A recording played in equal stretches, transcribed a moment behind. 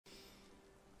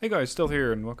Hey guys, still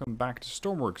here and welcome back to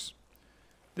Stormworks.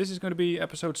 This is going to be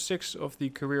episode 6 of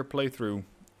the career playthrough.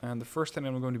 And the first thing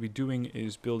I'm going to be doing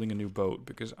is building a new boat,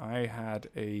 because I had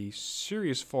a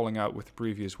serious falling out with the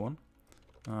previous one.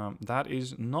 That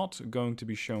is not going to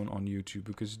be shown on YouTube,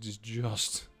 because it is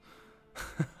just...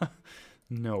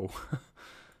 no.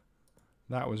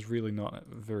 That was really not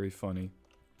very funny.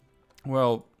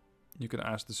 Well, you could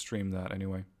ask the stream that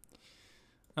anyway.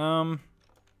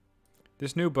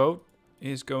 This new boat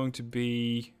is going to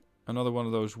be another one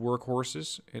of those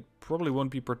workhorses. It probably won't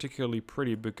be particularly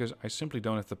pretty because I simply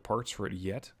don't have the parts for it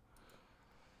yet.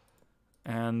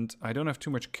 And I don't have too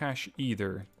much cash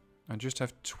either. I just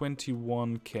have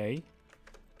 21k,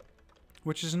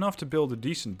 which is enough to build a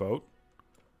decent boat,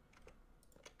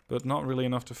 but not really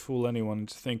enough to fool anyone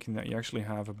into thinking that you actually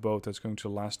have a boat that's going to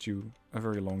last you a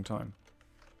very long time.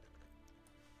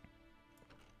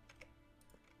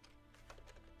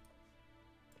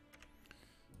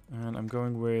 And I'm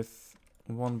going with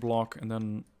one block and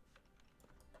then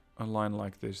a line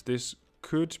like this. This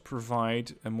could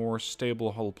provide a more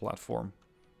stable hull platform.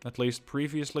 At least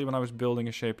previously when I was building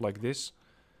a shape like this,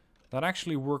 that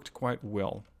actually worked quite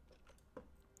well.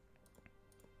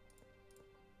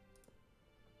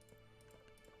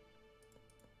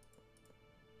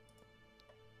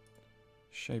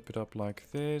 Shape it up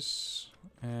like this.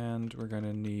 And we're going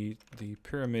to need the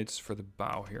pyramids for the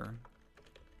bow here.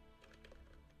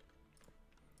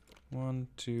 1,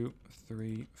 2,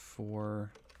 3,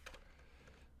 4.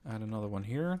 Add another one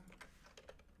here.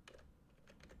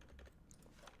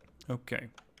 Okay.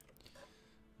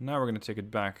 Now we're going to take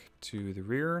it back to the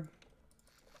rear.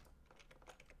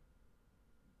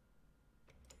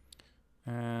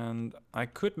 And I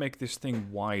could make this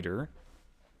thing wider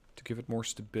to give it more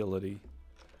stability.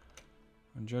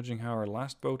 And judging how our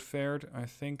last boat fared, I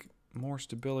think more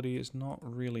stability is not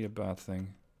really a bad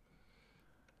thing.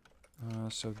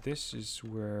 So this is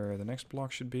where the next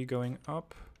block should be, going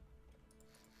up.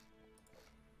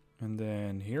 And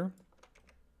then here.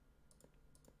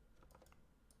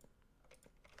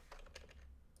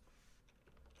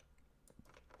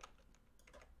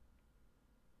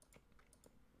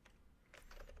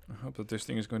 I hope that this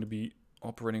thing is going to be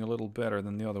operating a little better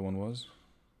than the other one was.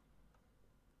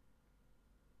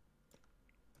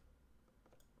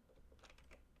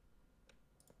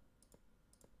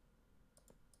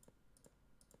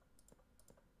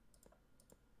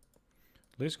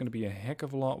 It's going to be a heck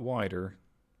of a lot wider,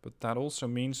 but that also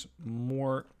means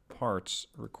more parts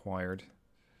required,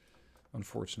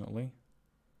 unfortunately.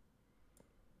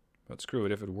 But screw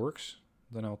it, if it works,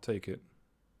 then I'll take it.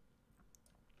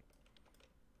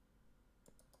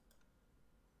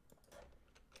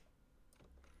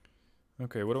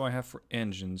 Okay, what do I have for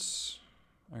engines?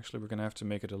 Actually, we're going to have to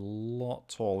make it a lot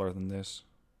taller than this.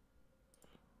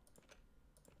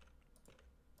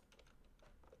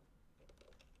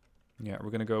 Yeah,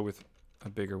 we're gonna go with a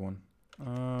bigger one.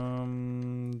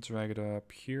 Drag it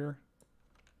up here.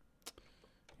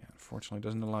 Yeah, unfortunately, it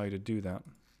doesn't allow you to do that.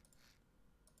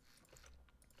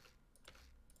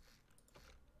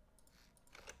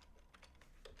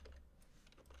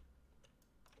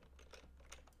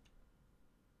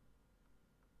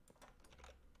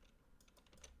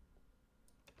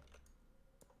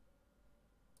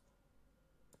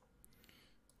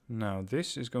 Now,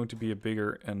 this is going to be a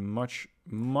bigger and much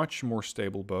more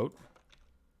stable boat.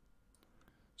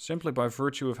 Simply by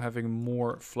virtue of having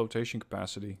more flotation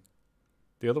capacity.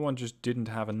 The other one just didn't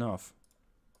have enough.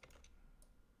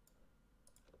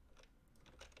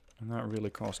 And that really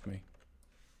cost me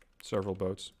several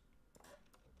boats.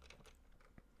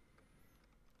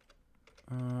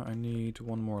 I need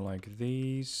one more like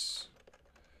these.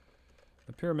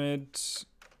 A pyramid.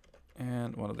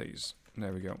 And one of these.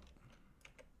 There we go.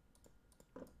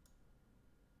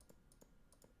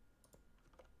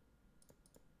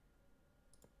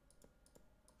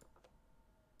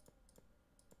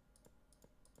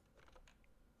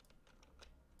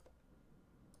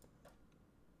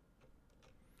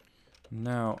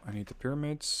 Now I need the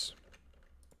pyramids.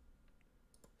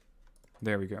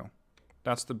 There we go.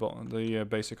 That's the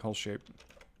basic hull shape.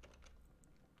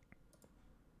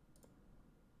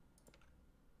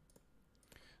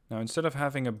 Now instead of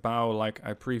having a bow like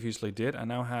I previously did, I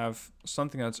now have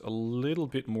something that's a little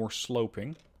bit more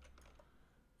sloping.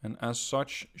 And as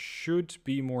such, should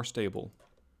be more stable.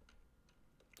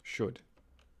 Should.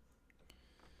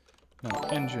 Now,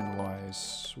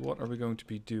 engine-wise, what are we going to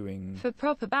be doing? For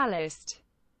proper ballast.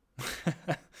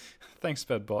 Thanks,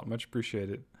 Spedbot. Much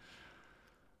appreciated.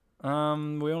 We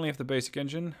only have the basic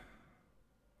engine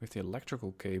with the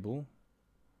electrical cable.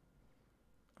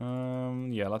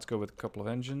 Yeah, let's go with a couple of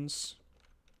engines.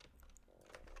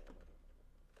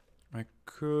 I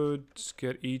could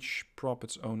get each prop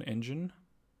its own engine.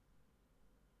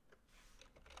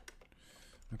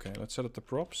 Okay, let's set up the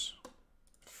props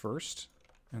first,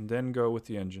 and then go with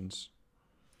the engines.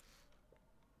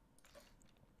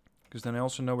 Because then I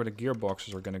also know where the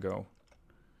gearboxes are going to go.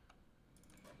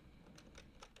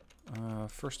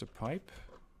 First a pipe.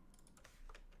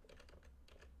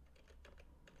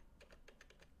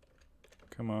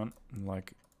 Come on,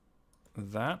 like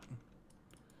that.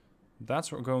 That's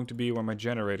going to be where my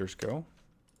generators go.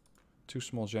 2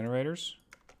 small generators.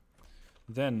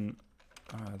 Then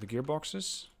the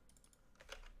gearboxes.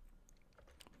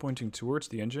 Pointing towards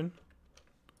the engine.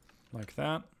 Like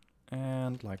that.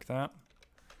 And like that.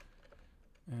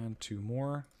 And 2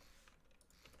 more.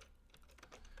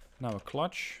 Now a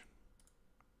clutch.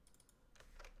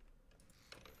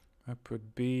 Output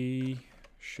B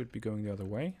should be going the other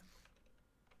way.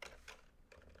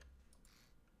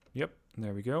 Yep,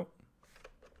 there we go.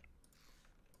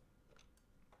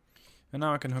 And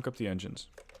now I can hook up the engines.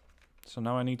 So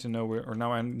now I need to know where, or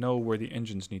now I know where the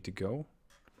engines need to go.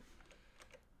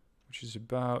 Which is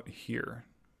about here.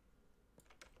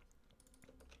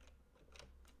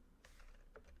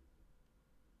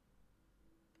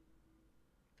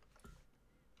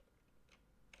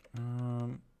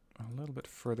 A little bit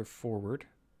further forward.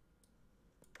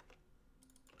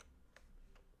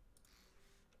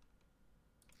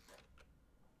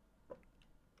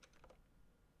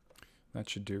 That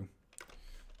should do.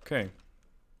 Okay.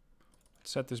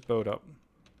 Let's set this boat up.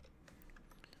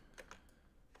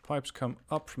 Pipes come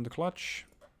up from the clutch.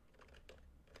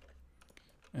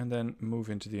 And then move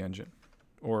into the engine.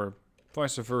 Or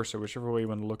vice versa, whichever way you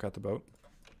want to look at the boat.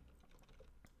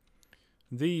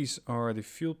 These are the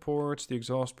fuel ports, the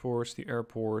exhaust ports, the air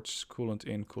ports, coolant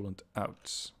in, coolant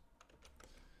out.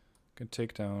 Can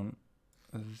take down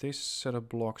this set of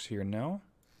blocks here now.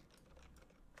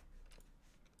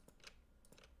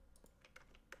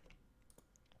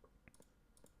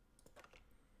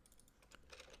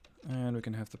 And we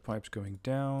can have the pipes going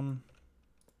down.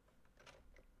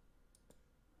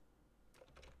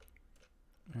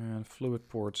 And fluid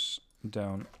ports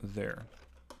down there.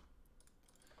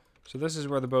 So this is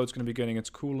where the boat's going to be getting its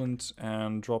coolant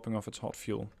and dropping off its hot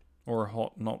fuel. Or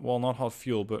hot, not hot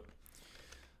fuel, but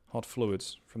hot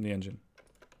fluids from the engine.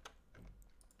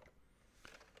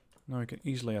 Now we can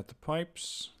easily add the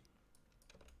pipes.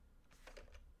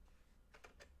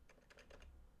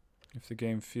 If the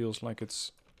game feels like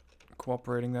it's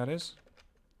cooperating, that is.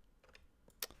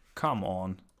 Come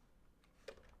on.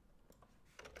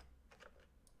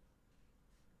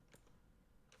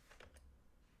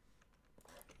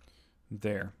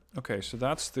 There. Okay, so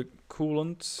that's the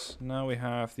coolant. Now we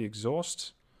have the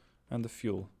exhaust and the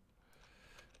fuel.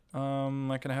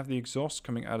 I can have the exhaust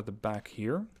coming out of the back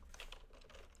here.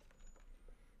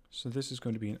 So this is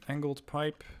going to be an angled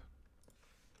pipe.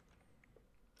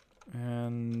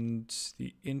 And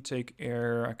the intake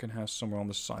air I can have somewhere on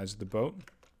the sides of the boat.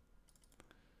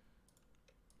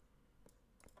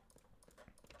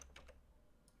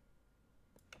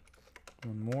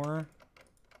 One more.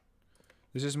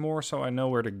 This is more so I know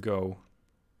where to go.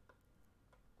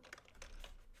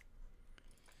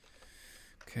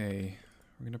 Okay,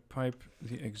 we're going to pipe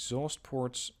the exhaust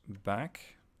ports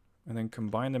back and then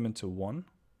combine them into one.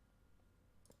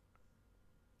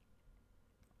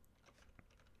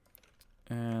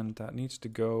 And that needs to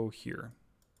go here.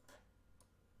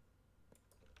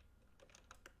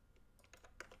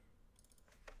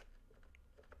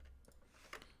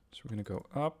 So we're going to go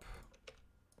up.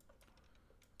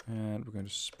 And we're going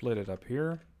to split it up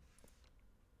here.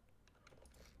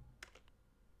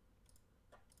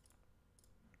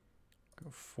 Go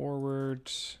forward.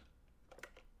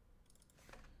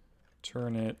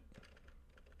 Turn it.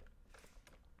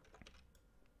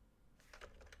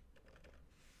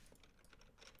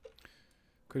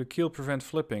 Could a keel prevent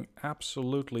flipping?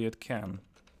 Absolutely it can.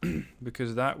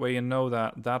 Because that way you know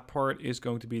that that part is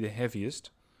going to be the heaviest.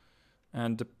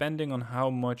 And depending on how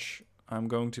much I'm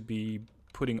going to be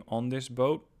putting on this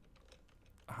boat,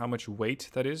 how much weight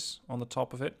that is on the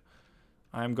top of it,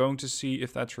 I'm going to see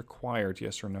if that's required,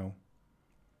 yes or no.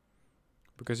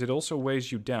 Because it also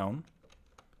weighs you down,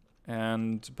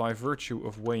 and by virtue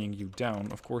of weighing you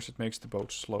down, of course it makes the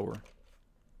boat slower.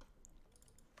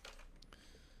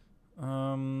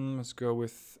 Let's go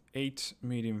with 8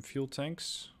 medium fuel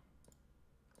tanks.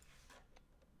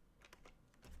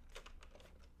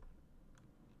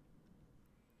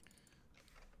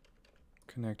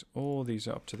 Connect all these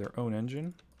up to their own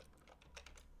engine.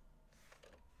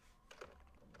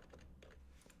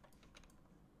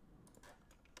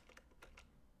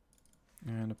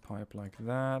 And a pipe like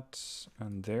that,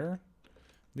 and there.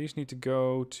 These need to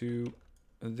go to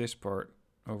this part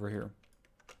over here.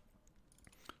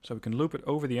 So we can loop it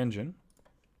over the engine.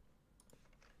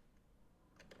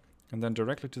 And then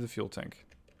directly to the fuel tank.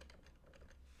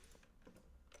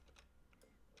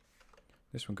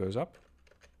 This one goes up.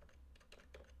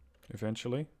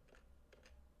 Eventually.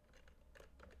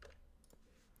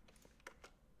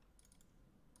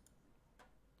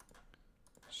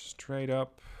 Straight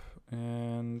up.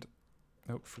 And...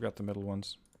 oh, forgot the middle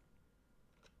ones.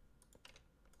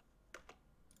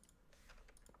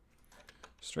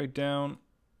 Straight down.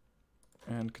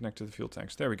 And connect to the fuel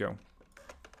tanks. There we go.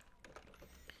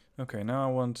 Okay, now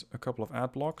I want a couple of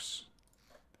add blocks.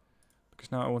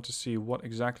 Because now I want to see what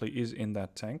exactly is in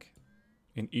that tank.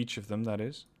 In each of them, that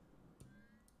is.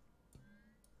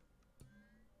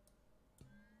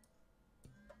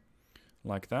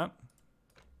 Like that.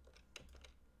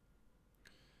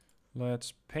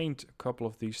 Let's paint a couple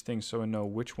of these things so I know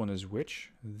which one is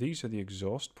which. These are the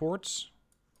exhaust ports.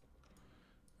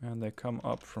 And they come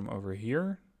up from over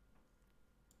here.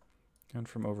 And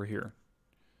from over here.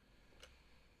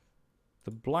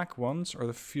 The black ones are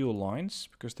the fuel lines,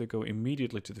 because they go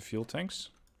immediately to the fuel tanks.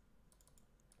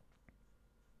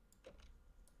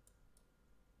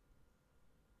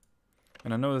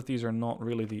 And I know that these are not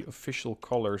really the official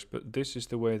colors, but this is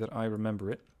the way that I remember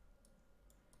it.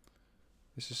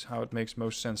 This is how it makes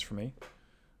most sense for me.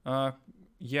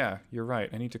 Yeah, you're right.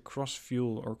 I need to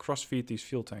cross-fuel or cross-feed these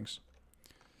fuel tanks.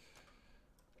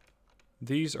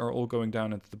 These are all going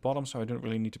down at the bottom, so I don't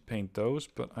really need to paint those,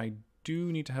 but I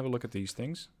do need to have a look at these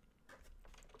things.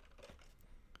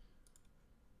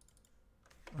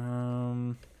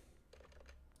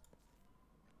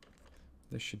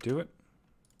 This should do it.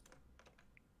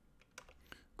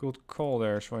 Good call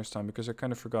there, Schweistheim, because I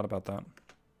kind of forgot about that.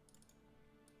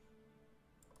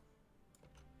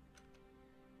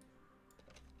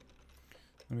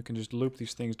 And we can just loop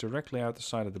these things directly out the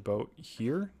side of the boat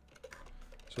here.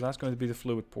 So that's going to be the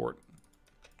fluid port,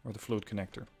 or the fluid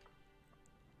connector.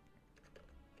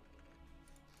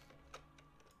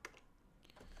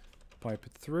 Pipe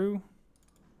it through.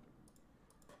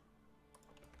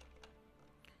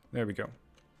 There we go.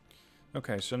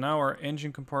 Okay, so now our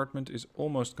engine compartment is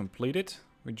almost completed.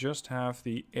 We just have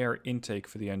the air intake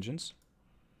for the engines.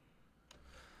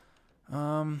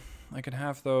 I can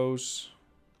have those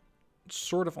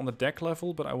sort of on the deck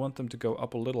level, but I want them to go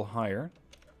up a little higher.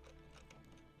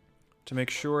 To make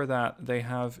sure that they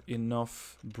have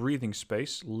enough breathing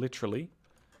space, literally,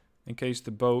 in case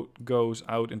the boat goes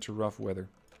out into rough weather.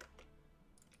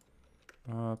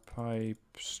 Pipe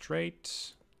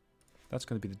straight. That's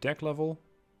going to be the deck level.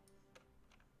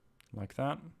 Like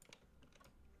that.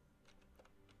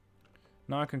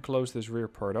 Now I can close this rear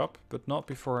part up, but not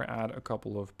before I add a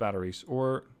couple of batteries.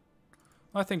 Or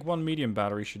I think one medium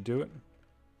battery should do it.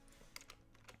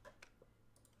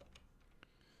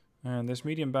 And this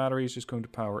medium battery is just going to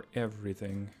power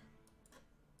everything.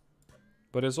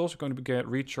 But it's also going to get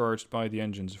recharged by the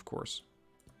engines, of course.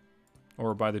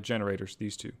 Or by the generators,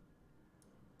 these two.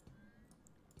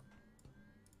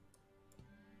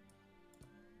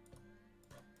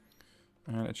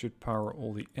 And it should power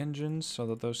all the engines so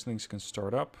that those things can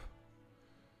start up.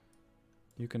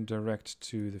 You can direct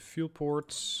to the fuel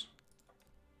ports.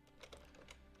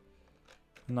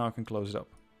 And now I can close it up.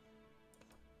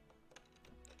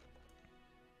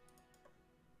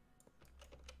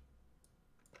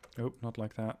 Oh, not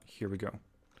like that. Here we go.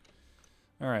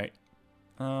 Alright.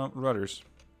 Rudders.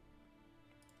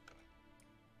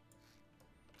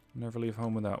 Never leave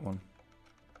home with that one.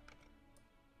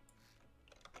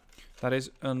 That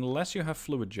is, unless you have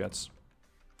fluid jets.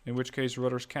 In which case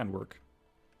rudders can work.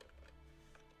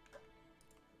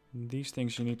 These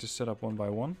things you need to set up one by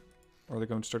one. Or they're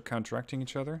going to start counteracting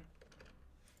each other.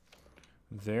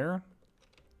 There.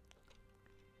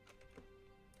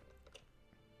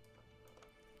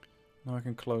 Now I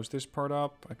can close this part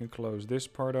up. I can close this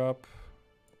part up.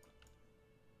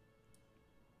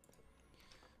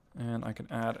 And I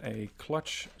can add a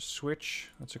clutch switch.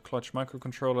 That's a clutch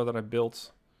microcontroller that I built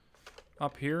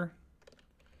up here.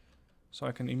 So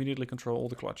I can immediately control all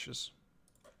the clutches.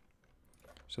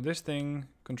 So this thing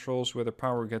controls whether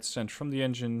power gets sent from the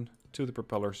engine to the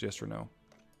propellers, yes or no.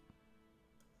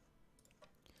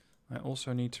 I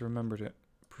also need to remember to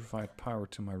provide power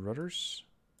to my rudders.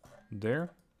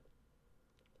 There.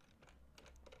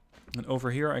 And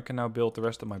over here I can now build the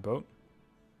rest of my boat.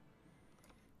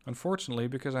 Unfortunately,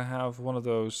 because I have one of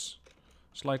those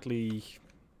slightly,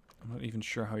 I'm not even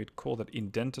sure how you'd call that,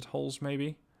 indented holes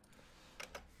maybe.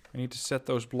 I need to set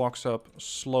those blocks up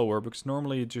slower, because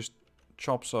normally it just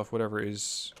chops off whatever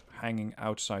is hanging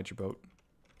outside your boat.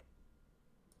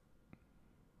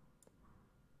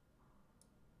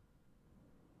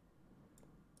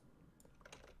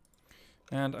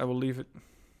 And I will leave it...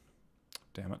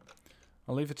 Damn it.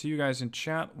 I'll leave it to you guys in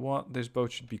chat what this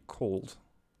boat should be called.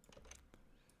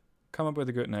 Come up with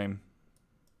a good name.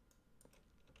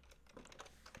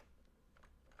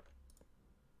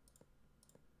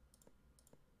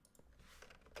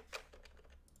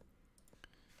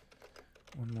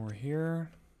 One more here.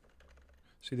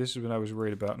 See, this is what I was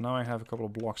worried about. Now I have a couple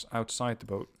of blocks outside the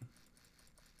boat.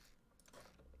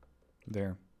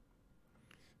 There.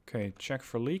 Okay, check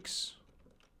for leaks.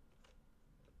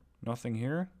 Nothing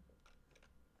here.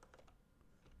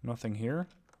 Nothing here.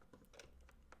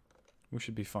 We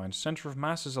should be fine. Center of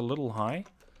mass is a little high.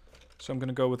 So I'm going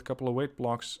to go with a couple of weight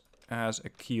blocks as a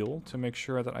keel to make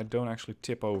sure that I don't actually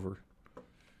tip over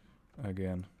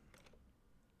again.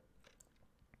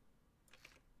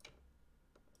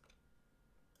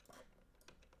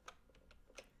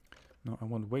 No, I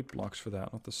want weight blocks for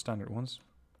that, not the standard ones.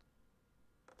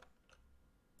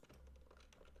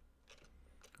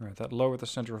 Alright, that lowered the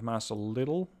center of mass a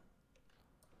little.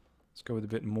 Let's go with a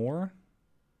bit more.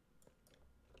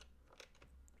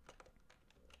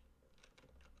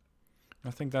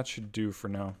 I think that should do for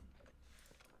now.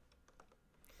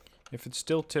 If it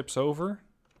still tips over,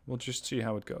 we'll just see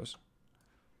how it goes.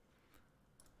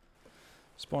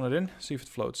 Spawn it in, see if it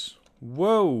floats.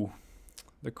 Whoa!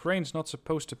 The crane's not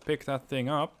supposed to pick that thing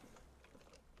up.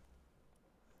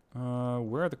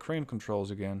 Where are the crane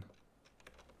controls again?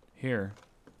 Here.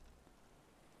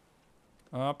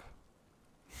 Up.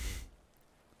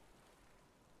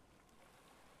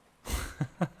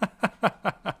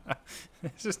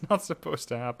 This is not supposed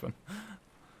to happen.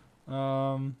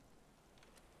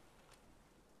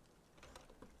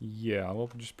 Yeah,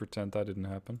 we'll just pretend that didn't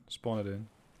happen. Spawn it in.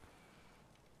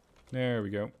 There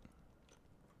we go.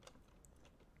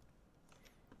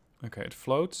 Okay, it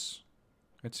floats.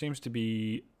 It seems to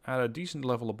be at a decent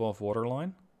level above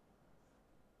waterline.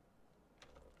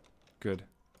 Good.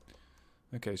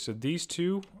 Okay, so these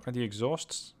two are the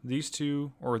exhausts. These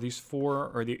two, or these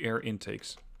four, are the air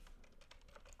intakes.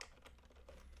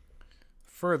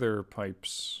 Further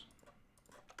pipes.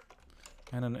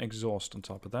 And an exhaust on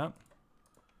top of that.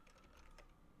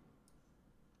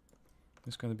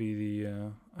 This is going to be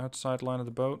the outside line of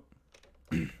the boat.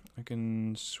 I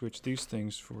can switch these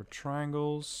things for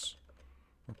triangles.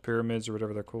 Or pyramids, or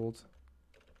whatever they're called.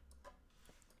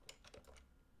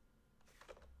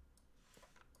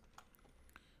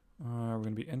 We're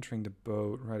going to be entering the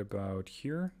boat right about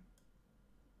here.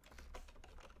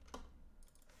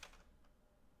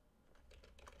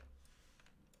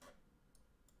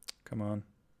 Come on.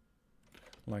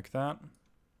 Like that.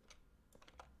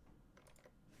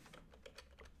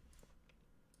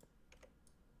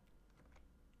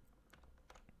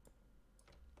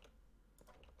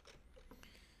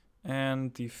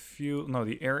 And the fuel, no,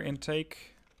 the air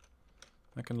intake.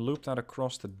 I can loop that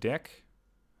across the deck.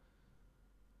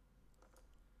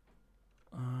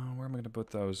 Where am I going to put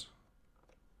those?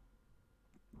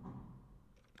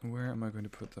 Where am I going to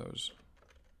put those?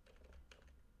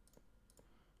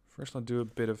 First, I'll do a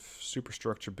bit of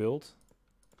superstructure build.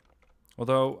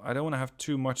 Although, I don't want to have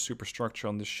too much superstructure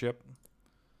on this ship.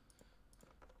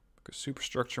 Because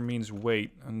superstructure means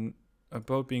weight. And a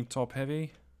boat being top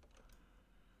heavy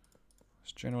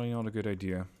is generally not a good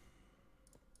idea.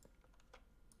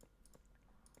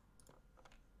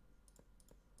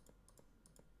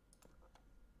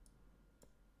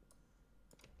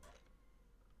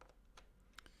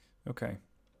 Okay.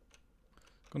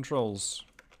 Controls.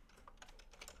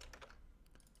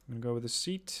 I'm gonna go with a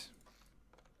seat.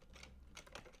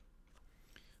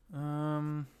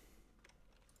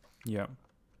 Yeah.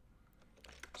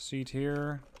 Seat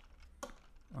here.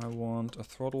 I want a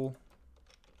throttle.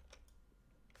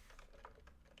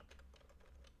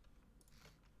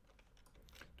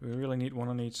 Do we really need one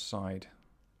on each side?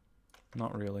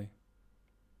 Not really.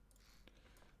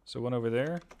 So one over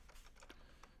there.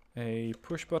 A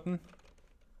push button.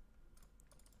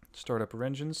 Start up our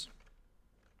engines.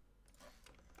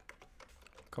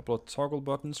 A couple of toggle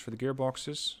buttons for the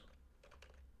gearboxes.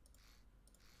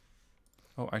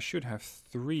 Oh, I should have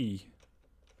 3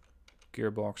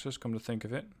 gearboxes, come to think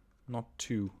of it. Not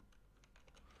 2.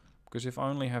 Because if I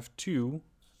only have 2,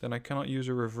 then I cannot use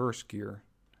a reverse gear.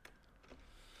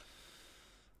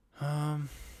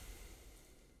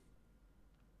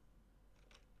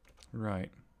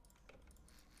 Right.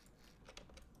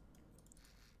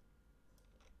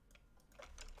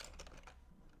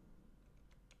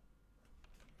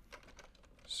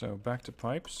 So back to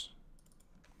pipes.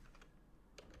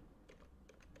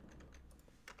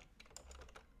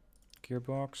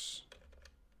 Gearbox.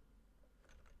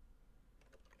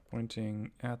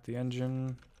 Pointing at the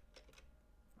engine.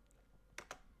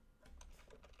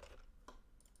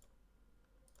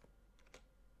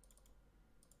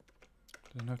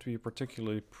 Doesn't have to be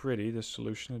particularly pretty, this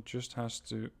solution. It just has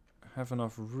to have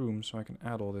enough room so I can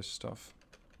add all this stuff.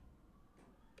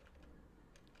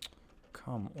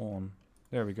 Come on.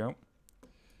 There we go.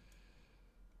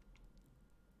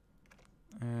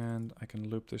 And I can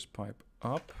loop this pipe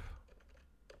up.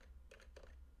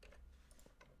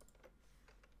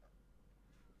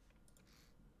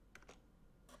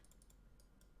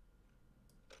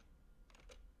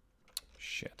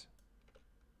 Shit.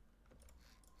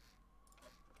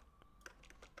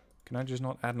 Can I just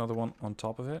not add another one on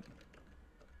top of it?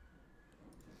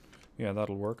 Yeah,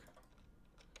 that'll work.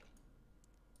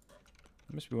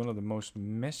 That must be one of the most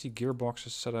messy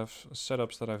gearboxes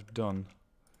setups that I've done.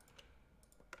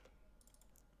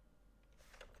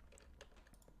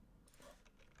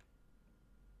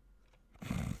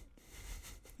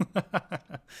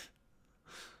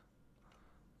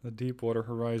 The Deepwater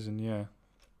Horizon, yeah.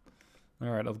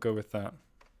 Alright, I'll go with that.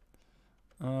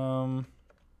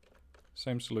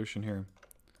 Same solution here.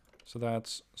 So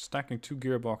that's stacking 2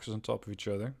 gearboxes on top of each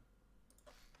other.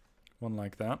 One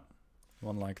like that.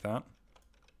 One like that.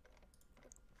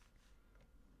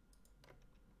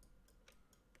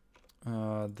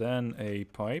 Then a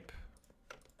pipe.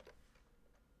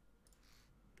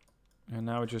 And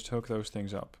now we just hook those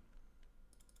things up.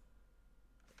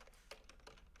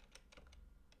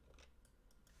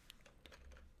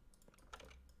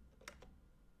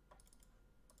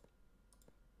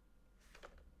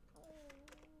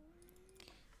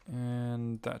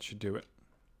 And that should do it.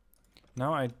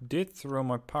 Now I did throw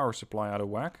my power supply out of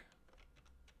whack.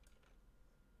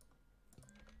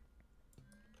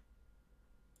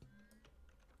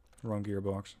 Wrong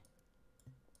gearbox.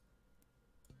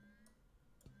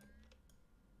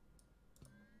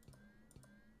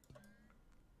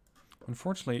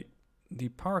 Unfortunately, the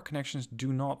power connections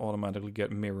do not automatically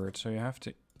get mirrored, so you have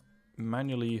to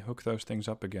manually hook those things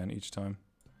up again each time.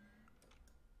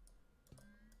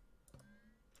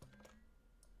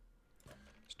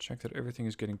 Let's check that everything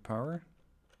is getting power.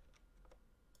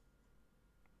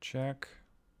 Check.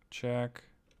 Check.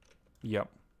 Yep.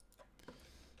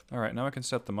 Alright, now I can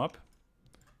set them up.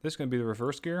 This is going to be the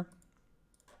reverse gear.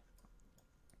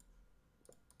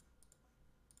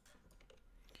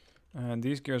 And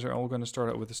these gears are all going to start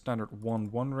out with a standard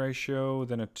 1:1 ratio,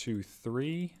 then a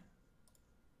 2:3.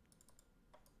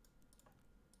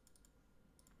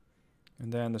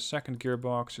 And then the second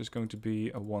gearbox is going to be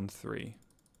a 1:3.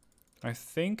 I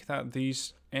think that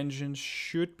these engines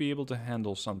should be able to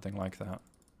handle something like that.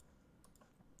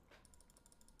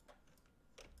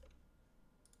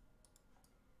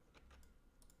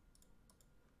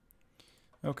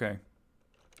 Okay.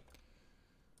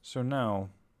 So now,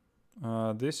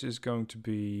 this is going to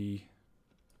be...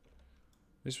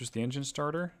 This was the engine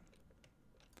starter.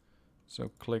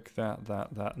 So click that,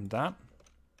 that, and that.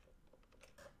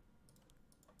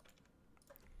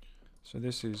 So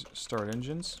this is start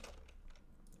engines.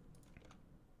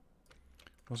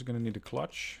 Also going to need a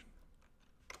clutch.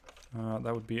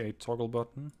 That would be a toggle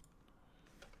button.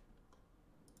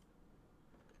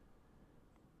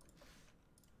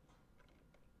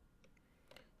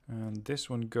 And this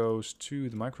one goes to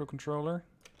the microcontroller.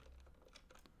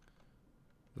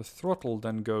 The throttle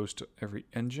then goes to every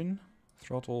engine.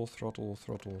 Throttle, throttle,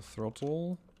 throttle,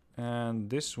 throttle. And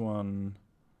this one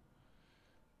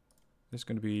is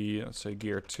going to be, let's say,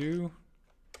 gear 2.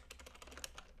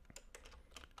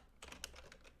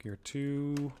 Gear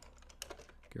 2.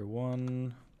 Gear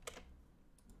 1.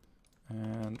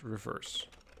 And reverse.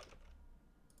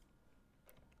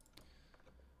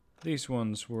 These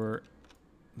ones were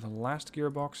the last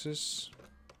gearboxes.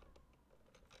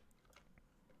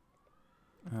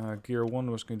 Gear 1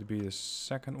 was going to be the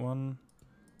second one.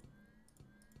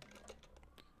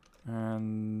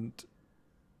 And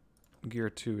gear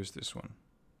 2 is this one.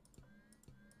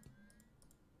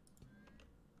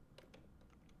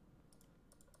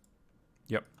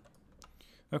 Yep.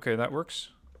 Okay, that works.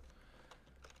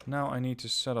 Now I need to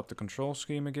set up the control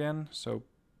scheme again. So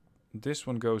this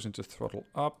one goes into throttle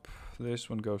up. This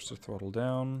one goes to throttle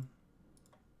down.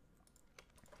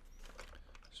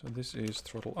 So this is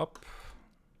throttle up.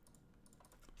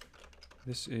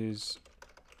 This is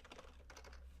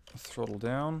throttle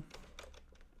down.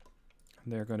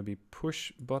 They're going to be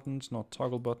push buttons, not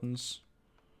toggle buttons.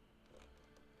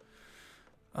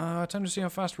 Time to see how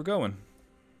fast we're going.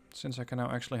 Since I can now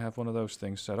actually have one of those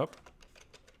things set up.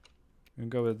 We can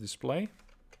go with display.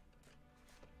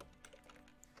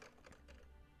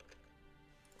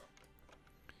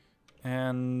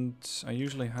 And I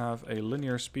usually have a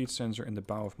linear speed sensor in the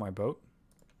bow of my boat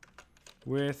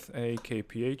with a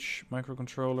kph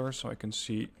microcontroller, so I can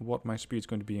see what my speed is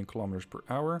going to be in kilometers per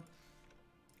hour.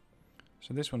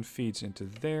 So this one feeds into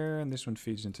there, and this one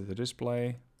feeds into the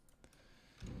display.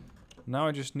 Now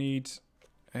I just need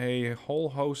a whole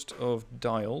host of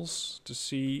dials to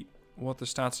see what the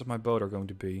stats of my boat are going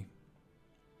to be.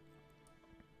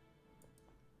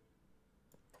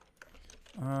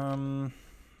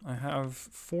 I have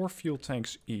 4 fuel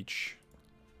tanks each.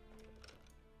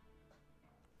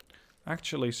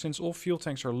 Actually, since all fuel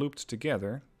tanks are looped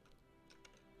together,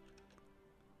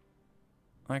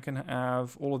 I can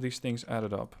have all of these things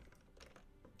added up.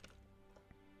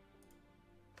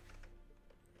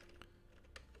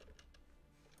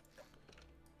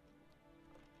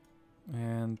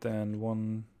 And then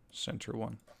one center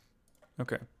one.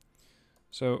 Okay.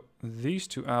 So these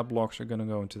 2 add blocks are going to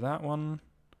go into that one.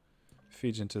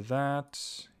 Feeds into that.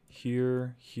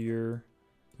 Here, here,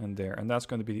 and there. And that's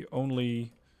going to be the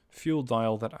only fuel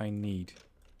dial that I need.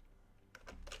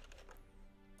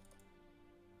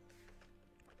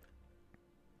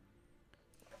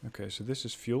 Okay, so this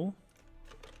is fuel.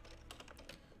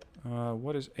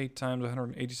 What is 8 times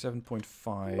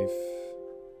 187.5?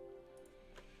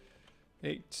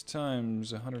 8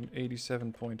 times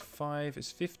 187.5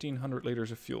 is 1,500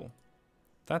 liters of fuel.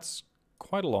 That's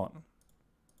quite a lot.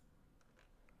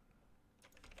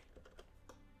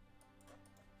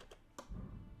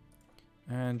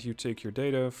 And you take your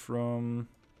data from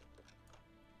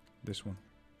this one.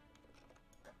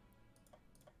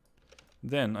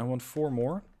 Then I want 4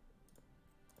 more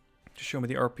to show me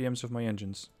the RPMs of my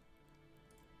engines.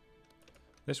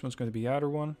 This one's going to be the outer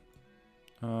one.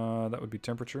 That would be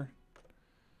temperature.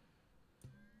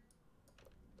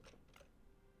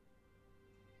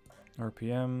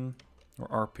 RPM,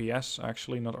 or RPS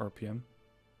actually, not RPM.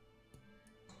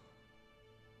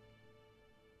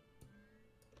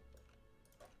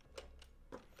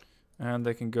 And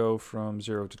they can go from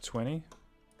 0 to 20.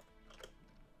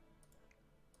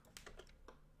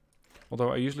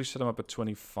 Although I usually set them up at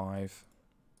 25.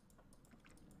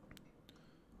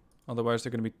 Otherwise they're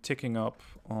going to be ticking up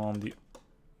on the,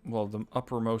 well, the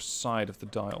uppermost side of the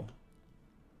dial.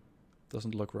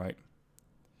 Doesn't look right.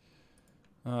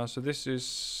 So this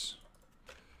is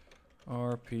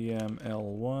RPM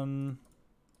L1,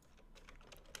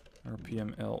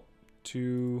 RPM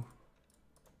L2,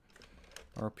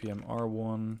 RPM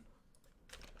R1,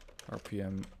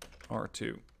 RPM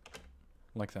R2,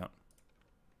 like that.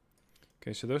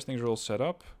 Okay, so those things are all set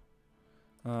up.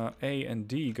 A and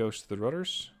D goes to the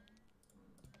rudders.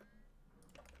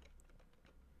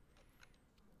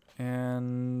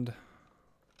 And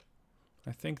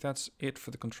I think that's it for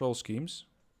the control schemes.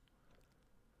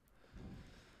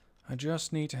 I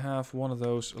just need to have one of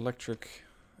those electric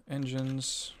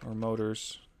engines or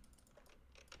motors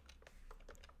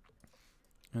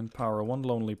and power one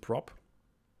lonely prop,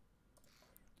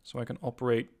 so I can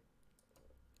operate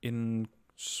in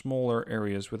smaller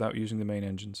areas without using the main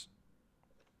engines.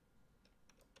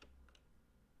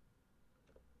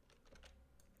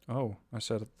 Oh, I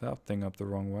set that thing up the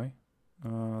wrong way.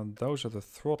 Those are the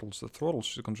throttles. The throttles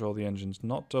should control the engines,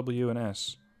 not W and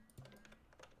S.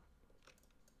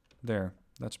 There,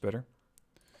 that's better.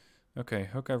 Okay,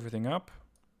 hook everything up.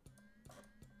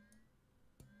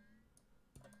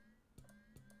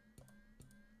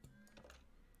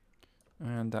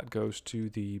 And that goes to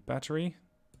the battery.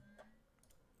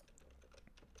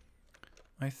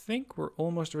 I think we're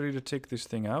almost ready to take this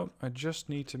thing out. I just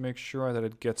need to make sure that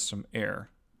it gets some air.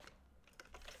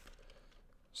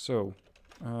 So,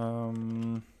 it's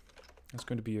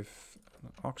going to be an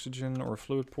oxygen or a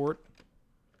fluid port.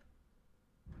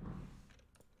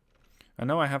 I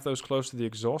know I have those close to the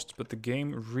exhaust, but the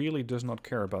game really does not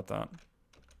care about that.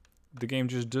 The game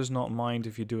just does not mind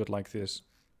if you do it like this.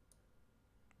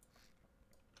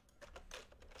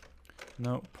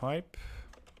 No, pipe.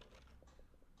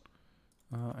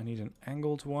 I need an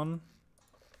angled one.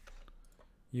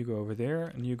 You go over there,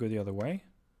 and you go the other way.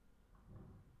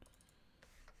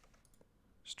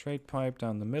 Straight pipe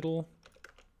down the middle.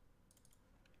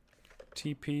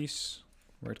 T-piece,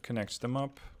 where it connects them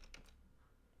up.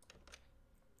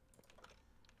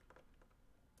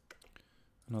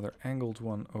 Another angled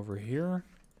one over here.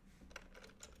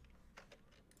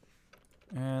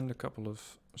 And a couple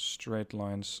of straight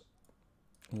lines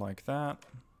like that.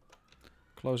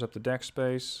 Close up the deck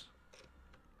space.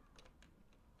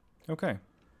 Okay.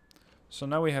 So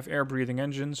now we have air-breathing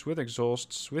engines with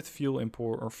exhausts, with fuel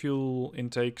import or fuel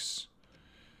intakes.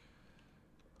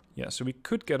 Yeah, so we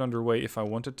could get underway if I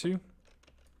wanted to.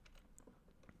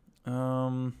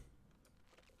 I'm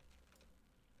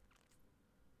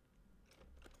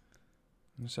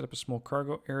gonna set up a small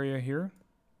cargo area here.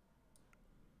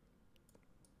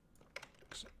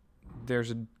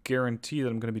 There's a guarantee that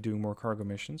I'm going to be doing more cargo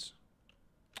missions.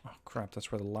 Oh crap,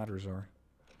 that's where the ladders are.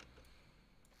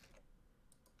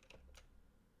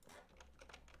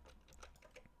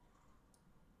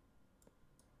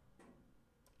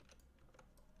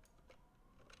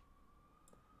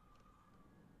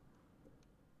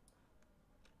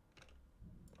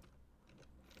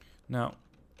 Now,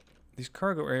 these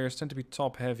cargo areas tend to be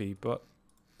top heavy, but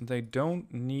they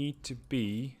don't need to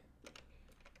be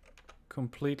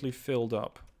completely filled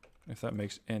up, if that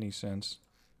makes any sense.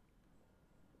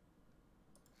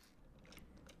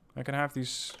 I can have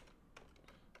these,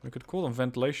 we could call them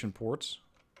ventilation ports,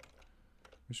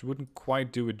 which wouldn't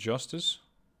quite do it justice.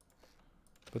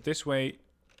 But this way,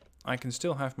 I can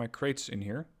still have my crates in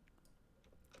here,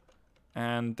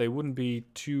 and they wouldn't be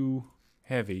too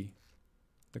heavy,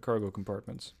 the cargo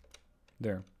compartments.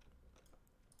 There.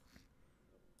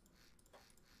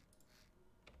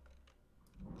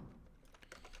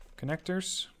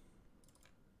 Connectors.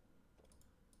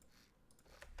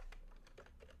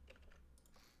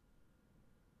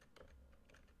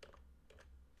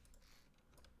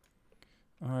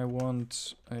 I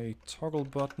want a toggle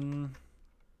button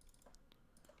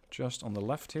just on the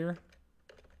left here.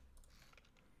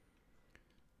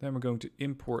 Then we're going to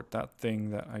import that thing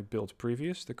that I built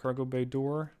previous, the cargo bay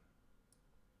door.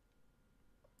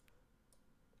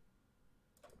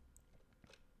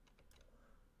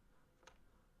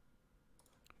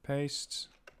 Paste.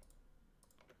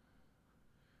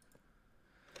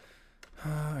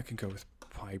 I can go with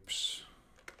pipes.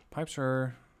 Pipes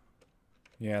are,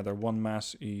 yeah, they're 1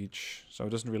 mass each, so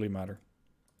it doesn't really matter.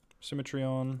 Symmetry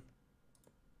on.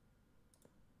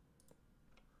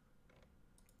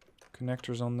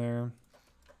 Connectors on there.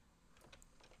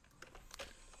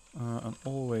 An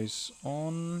always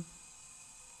on.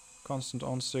 Constant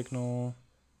on signal.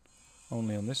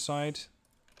 Only on this side.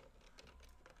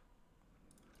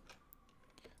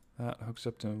 That hooks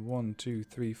up to 1, 2,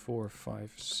 3, 4,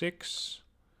 5, 6.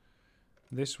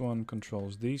 This one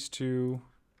controls these two.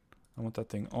 I want that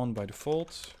thing on by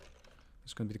default.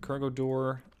 It's going to be the cargo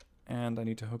door. And I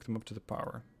need to hook them up to the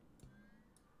power.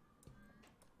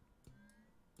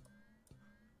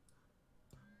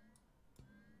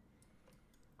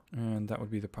 And that would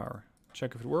be the power.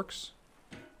 Check if it works.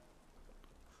 You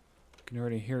can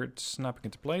already hear it snapping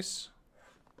into place.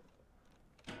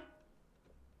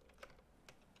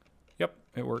 Yep,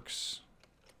 it works.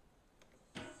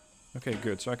 Okay,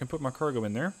 good. So I can put my cargo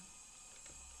in there.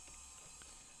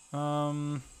 At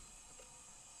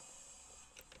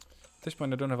this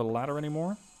point I don't have a ladder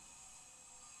anymore.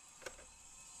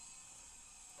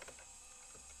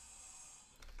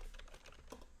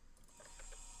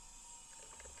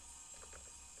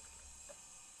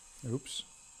 Oops.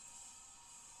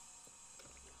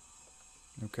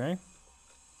 Okay.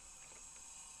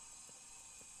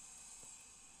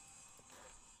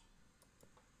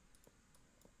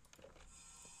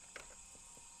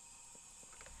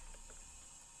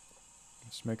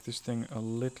 Let's make this thing a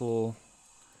little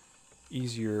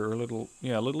easier, or a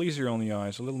little easier on the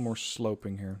eyes, a little more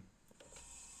sloping here.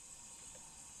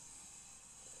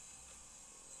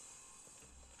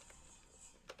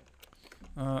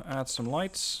 Add some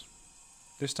lights.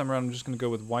 This time around I'm just going to go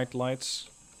with white lights.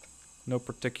 No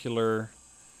particular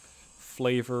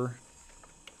flavor.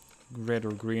 Red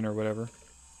or green or whatever.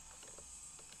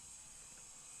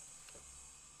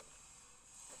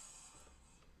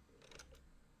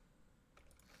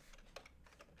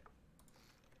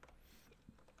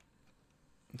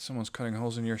 Someone's cutting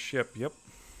holes in your ship. Yep.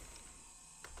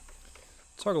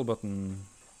 Toggle button.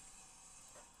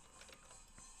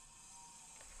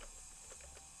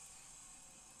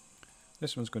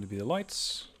 This one's going to be the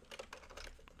lights.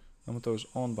 I want those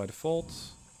on by default.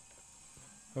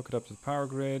 Hook it up to the power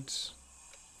grid.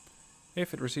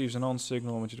 If it receives an on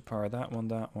signal, I want you to power that one,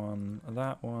 that one,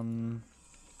 that one.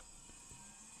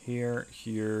 Here,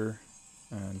 here,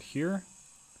 and here.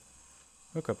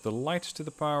 Hook up the lights to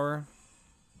the power.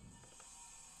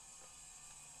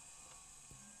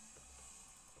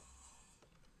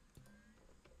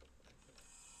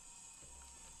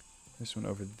 This one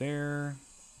over there.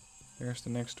 There's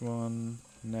the next one.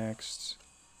 Next.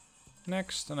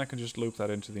 Next. And I can just loop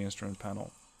that into the instrument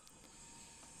panel.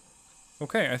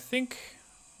 Okay, I think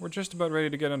we're just about ready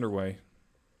to get underway.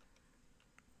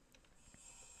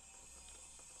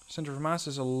 Center of mass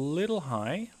is a little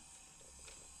high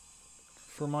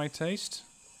for my taste.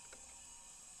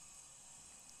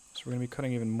 So we're going to be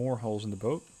cutting even more holes in the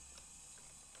boat.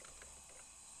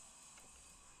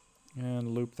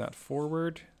 And loop that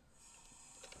forward.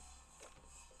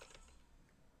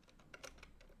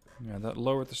 Yeah, that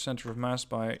lowered the center of mass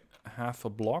by half a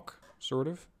block, sort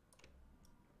of.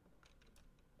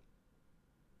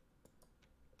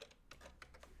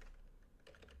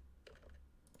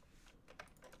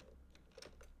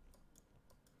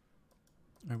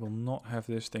 I will not have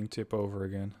this thing tip over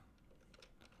again.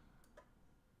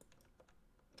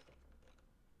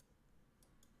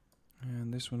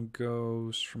 And this one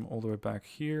goes from all the way back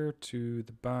here to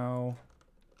the bow.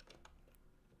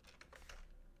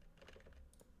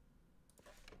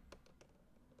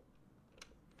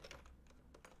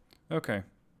 Okay,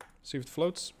 see if it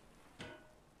floats.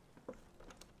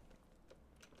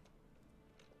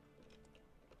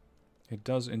 It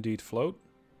does indeed float.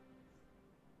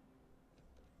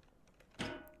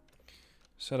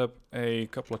 Set up a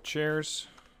couple of chairs,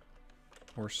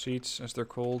 or seats as they're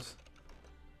called.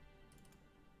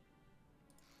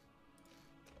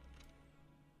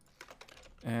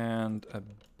 And a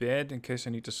bed in case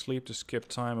I need to sleep to skip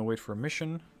time and wait for a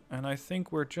mission. And I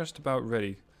think we're just about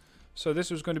ready. So this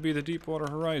was going to be the Deepwater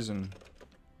Horizon.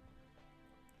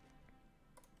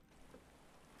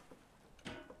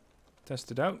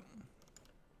 Test it out.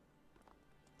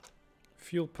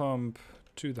 Fuel pump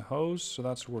to the hose, so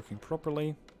that's working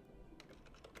properly.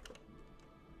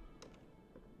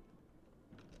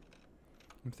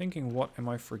 I'm thinking, what am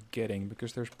I forgetting?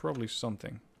 Because there's probably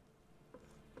something.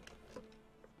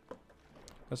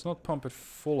 Let's not pump it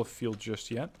full of fuel just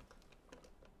yet.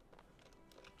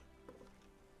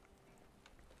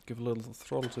 Give a little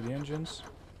throttle to the engines.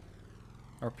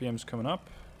 RPM's coming up.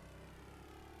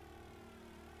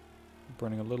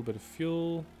 Burning a little bit of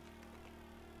fuel.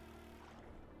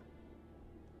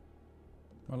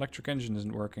 My electric engine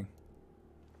isn't working.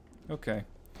 Okay.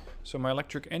 So my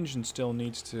electric engine still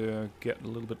needs to get a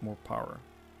little bit more power.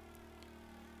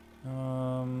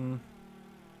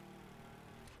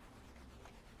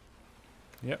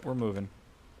 Yeah, we're moving.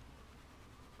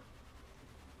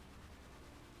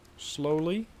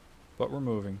 Slowly, but we're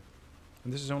moving.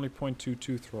 And this is only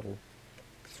 0.22 throttle.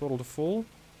 Throttle to full.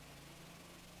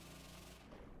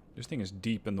 This thing is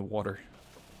deep in the water.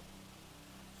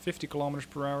 50 kilometers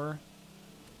per hour.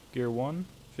 Gear 1.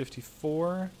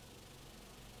 54.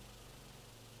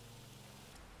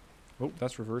 Oh,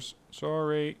 that's reverse.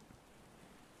 Sorry.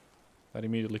 That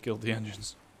immediately killed the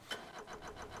engines.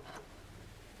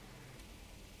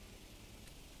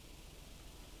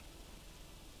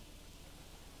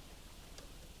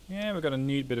 Yeah, we got a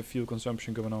neat bit of fuel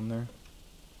consumption going on there.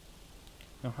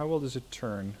 Now, how well does it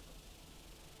turn?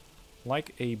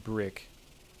 Like a brick.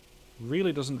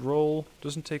 Really doesn't roll,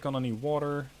 doesn't take on any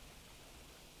water.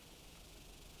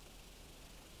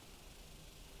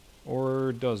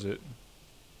 Or does it?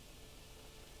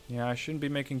 Yeah, I shouldn't be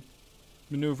making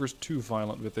maneuvers too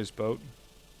violent with this boat.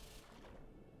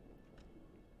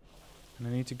 And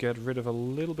I need to get rid of a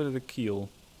little bit of the keel.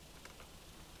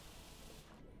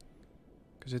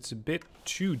 Because it's a bit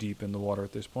too deep in the water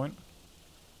at this point.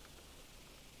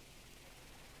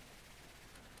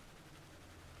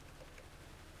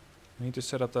 I need to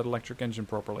set up that electric engine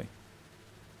properly.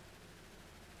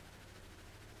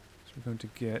 So we're going to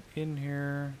get in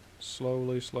here.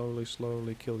 Slowly, slowly,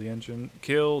 slowly kill the engine.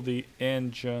 Kill the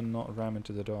engine, not ram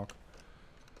into the dock.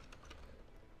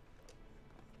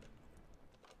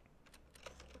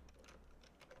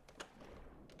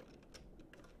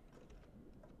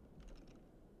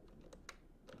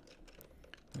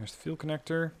 There's the fuel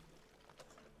connector.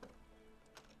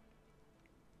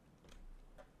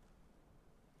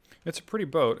 It's a pretty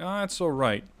boat. Ah, it's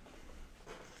alright.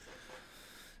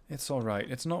 It's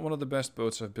alright. It's not one of the best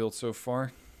boats I've built so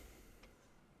far.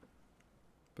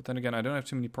 But then again, I don't have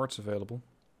too many parts available.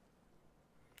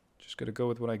 Just gotta go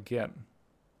with what I get.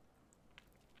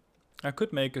 I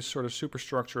could make a sort of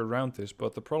superstructure around this,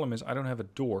 but the problem is I don't have a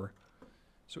door.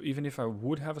 So even if I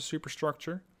would have a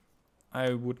superstructure,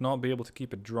 I would not be able to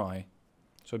keep it dry.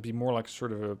 So it'd be more like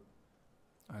sort of a,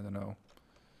 I don't know,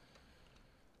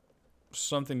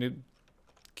 something to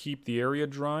keep the area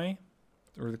dry,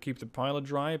 or to keep the pilot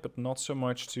dry, but not so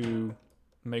much to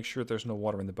make sure there's no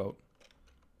water in the boat.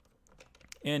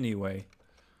 Anyway,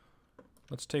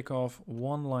 let's take off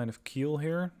one line of keel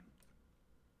here.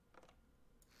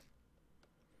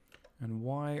 And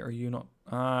why are you not...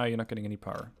 Ah, you're not getting any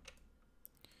power.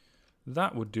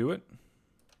 That would do it.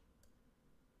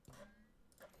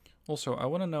 Also, I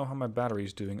want to know how my battery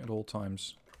is doing at all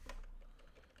times.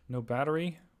 No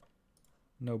battery,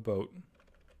 no boat.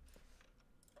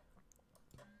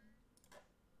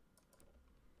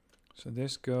 So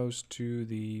this goes to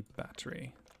the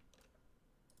battery.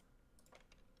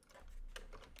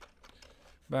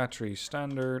 Battery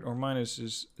standard or minus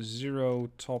is 0,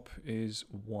 top is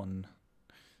 1.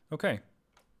 Okay.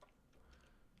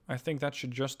 I think that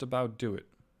should just about do it.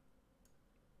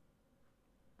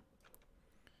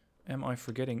 Am I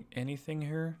forgetting anything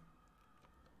here?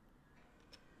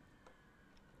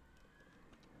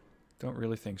 Don't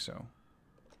really think so.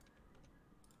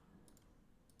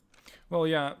 Well,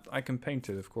 yeah, I can paint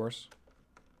it, of course.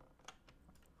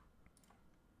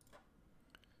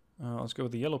 Let's go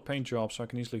with the yellow paint job so I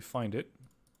can easily find it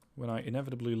when I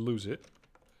inevitably lose it.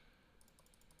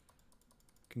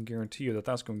 I can guarantee you that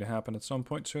that's going to happen at some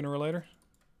point sooner or later.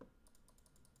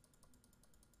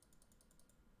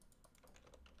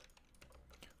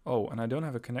 Oh, and I don't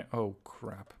have a connect... Oh,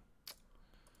 crap.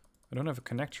 I don't have a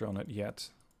connector on it yet.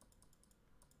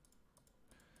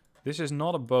 This is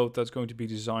not a boat that's going to be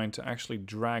designed to actually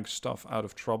drag stuff out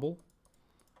of trouble.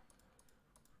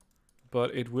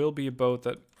 But it will be a boat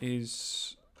that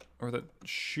is... or that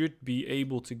should be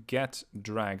able to get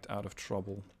dragged out of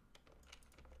trouble.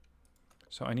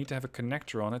 So I need to have a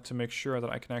connector on it to make sure that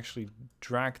I can actually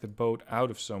drag the boat out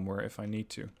of somewhere if I need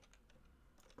to.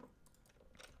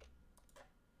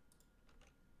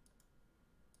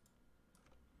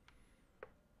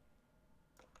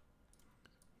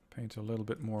 Paint a little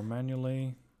bit more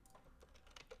manually.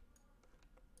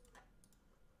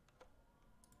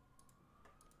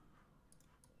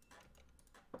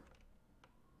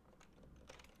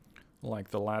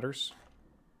 Like the ladders.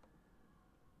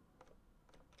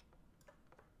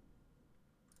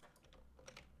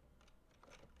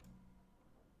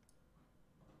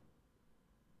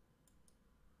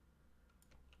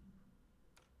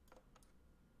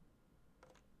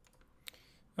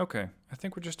 Okay, I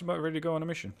think we're just about ready to go on a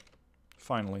mission.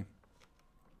 Finally.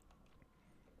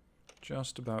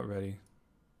 Just about ready.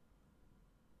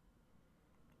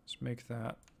 Let's make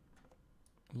that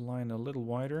line a little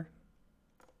wider.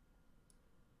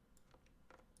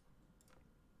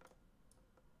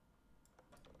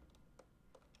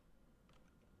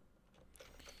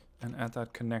 And add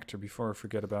that connector before I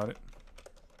forget about it.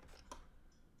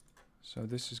 So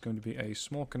this is going to be a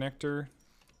small connector.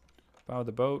 Bow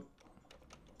the boat.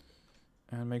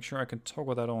 And make sure I can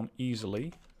toggle that on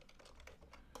easily.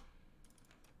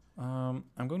 I'm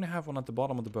going to have one at the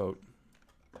bottom of the boat.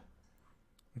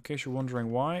 In case you're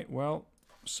wondering why, well,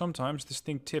 sometimes this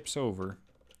thing tips over.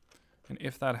 And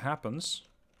if that happens,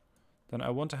 then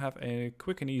I want to have a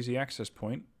quick and easy access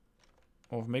point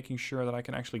of making sure that I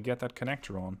can actually get that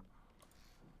connector on.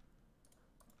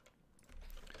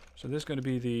 So this is going to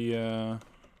be the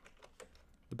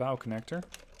bow connector.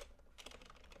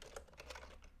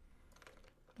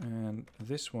 And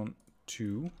this one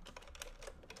too.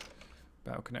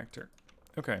 Bow connector.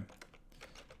 Okay.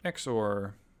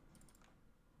 XOR.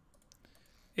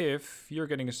 If you're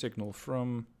getting a signal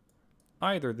from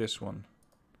either this one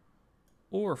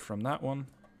or from that one,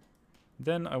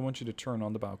 then I want you to turn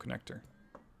on the bow connector.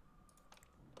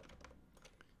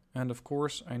 And of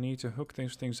course, I need to hook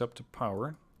these things up to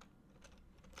power.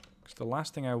 Because the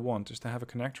last thing I want is to have a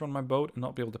connector on my boat and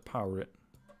not be able to power it.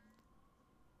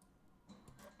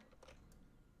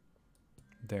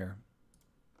 There.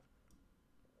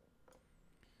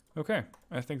 Okay,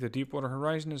 I think the Deepwater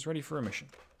Horizon is ready for a mission.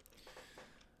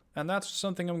 And that's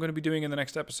something I'm going to be doing in the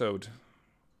next episode.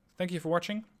 Thank you for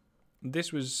watching.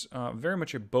 This was very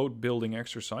much a boat building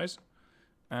exercise.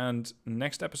 And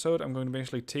next episode, I'm going to be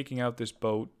actually taking out this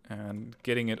boat and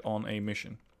getting it on a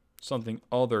mission. Something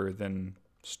other than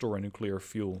store nuclear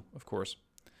fuel, of course.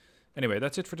 Anyway,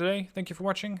 that's it for today. Thank you for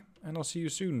watching, and I'll see you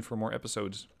soon for more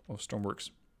episodes of Stormworks.